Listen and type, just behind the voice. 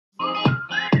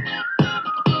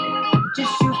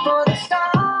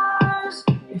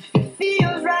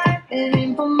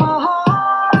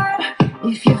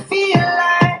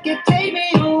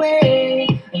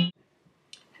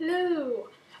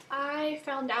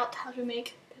out how to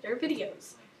make better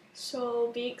videos.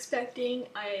 So be expecting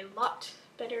a lot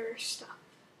better stuff.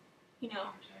 You know,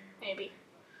 maybe.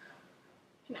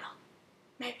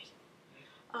 Maybe.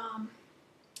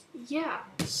 Yeah,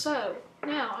 so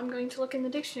now I'm going to look in the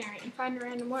dictionary and find a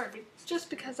random word just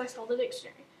because I saw the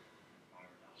dictionary.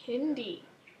 Hindi,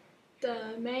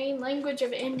 the main language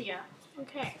of India.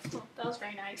 Okay, well, that was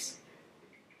very nice.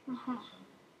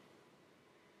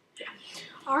 Yeah.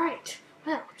 Alright,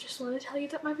 well, just want to tell you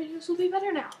that my videos will be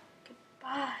better now.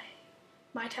 Goodbye.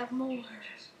 Might have more.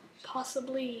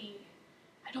 Possibly.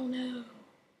 I don't know.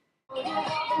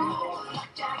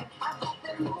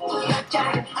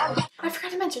 I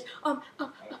forgot to mention, oh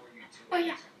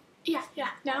yeah.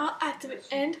 Now at the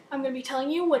end, I'm going to be telling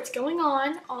you what's going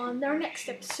on our next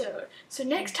episode. So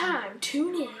next time,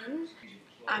 tune in.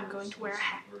 I'm going to wear a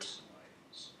hat.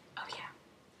 Oh yeah.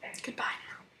 Goodbye.